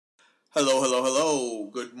Hello, hello, hello.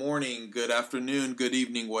 Good morning, good afternoon, good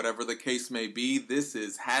evening, whatever the case may be. This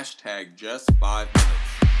is hashtag just 5 minutes.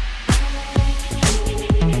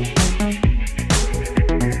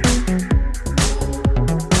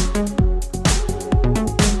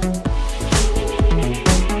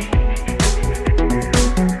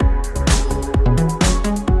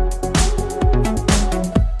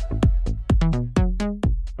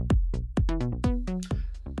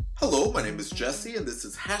 Hello, my name is Jesse, and this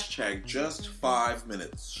is hashtag just 5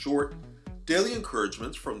 minutes. Short, daily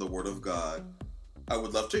encouragements from the Word of God. I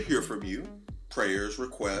would love to hear from you. Prayers,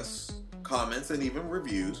 requests, comments, and even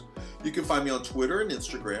reviews. You can find me on Twitter and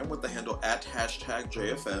Instagram with the handle at hashtag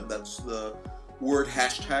JFM. That's the word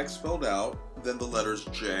hashtag spelled out, then the letters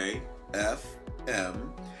JFM.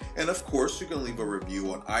 And of course, you can leave a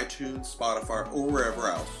review on iTunes, Spotify, or wherever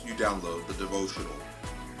else you download the devotional.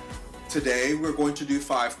 Today, we're going to do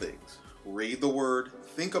 5 things. Read the Word,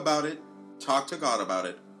 think about it, talk to God about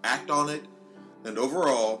it, act on it, and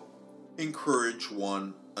overall, encourage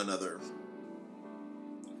one another.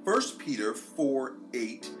 1 Peter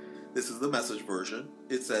 4:8, this is the Message version.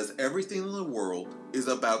 It says, everything in the world is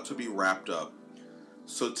about to be wrapped up,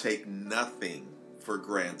 so take nothing for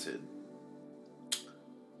granted.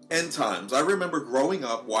 End times. I remember growing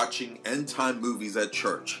up watching end time movies at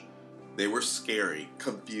church. They were scary,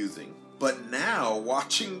 confusing. But now,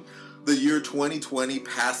 watching the year 2020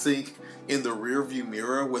 passing in the rearview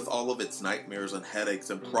mirror with all of its nightmares and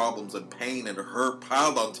headaches and problems and pain and hurt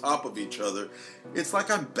piled on top of each other, it's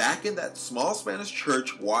like I'm back in that small Spanish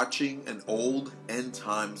church watching an old end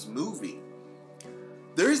times movie.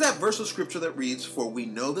 There is that verse of scripture that reads, "For we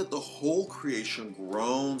know that the whole creation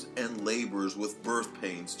groans and labors with birth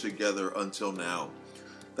pains together until now."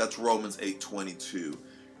 That's Romans 8:22.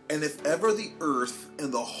 And if ever the earth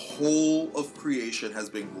and the whole of creation has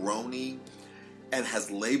been groaning and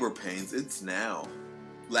has labor pains, it's now.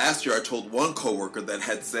 Last year I told one coworker that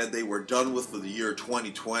had said they were done with the year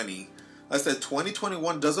 2020. I said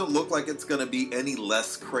 2021 doesn't look like it's going to be any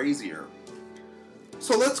less crazier.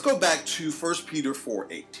 So let's go back to 1 Peter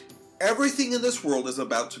 4:8. Everything in this world is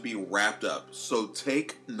about to be wrapped up, so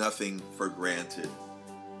take nothing for granted.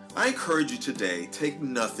 I encourage you today, take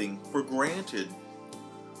nothing for granted.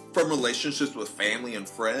 From relationships with family and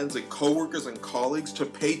friends and coworkers and colleagues to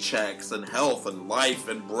paychecks and health and life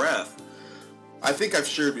and breath. I think I've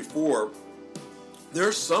shared before, there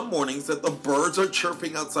are some mornings that the birds are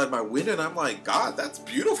chirping outside my window and I'm like, God, that's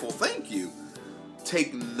beautiful, thank you.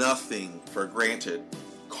 Take nothing for granted.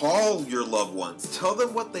 Call your loved ones. Tell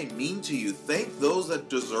them what they mean to you. Thank those that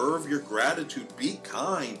deserve your gratitude. Be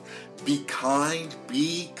kind. Be kind.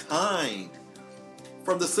 Be kind.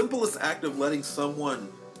 From the simplest act of letting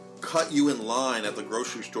someone cut you in line at the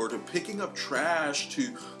grocery store to picking up trash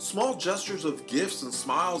to small gestures of gifts and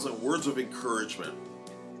smiles and words of encouragement.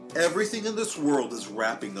 Everything in this world is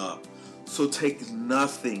wrapping up, so take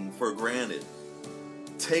nothing for granted.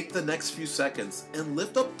 Take the next few seconds and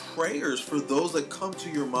lift up prayers for those that come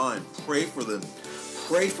to your mind. Pray for them.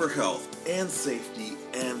 Pray for health and safety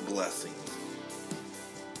and blessings.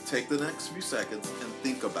 Take the next few seconds and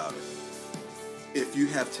think about it. If you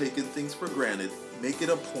have taken things for granted, make it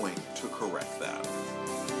a point to correct that.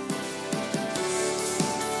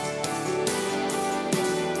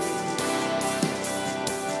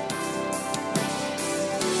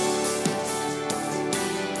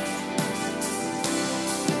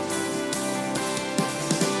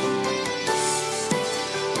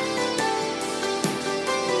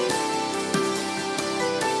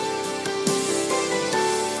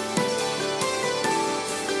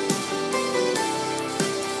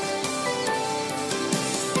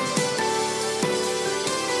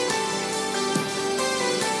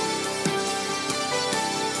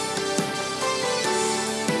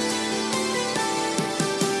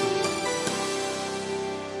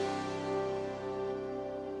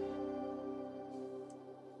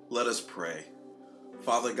 Let us pray.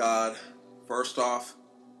 Father God, first off,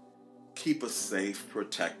 keep us safe,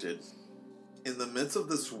 protected. In the midst of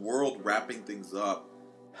this world wrapping things up,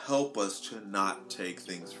 help us to not take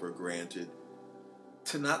things for granted,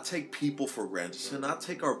 to not take people for granted, to not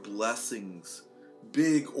take our blessings,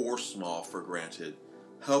 big or small, for granted.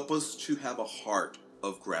 Help us to have a heart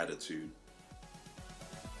of gratitude.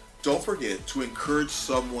 Don't forget to encourage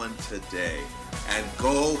someone today, and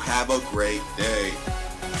go have a great day.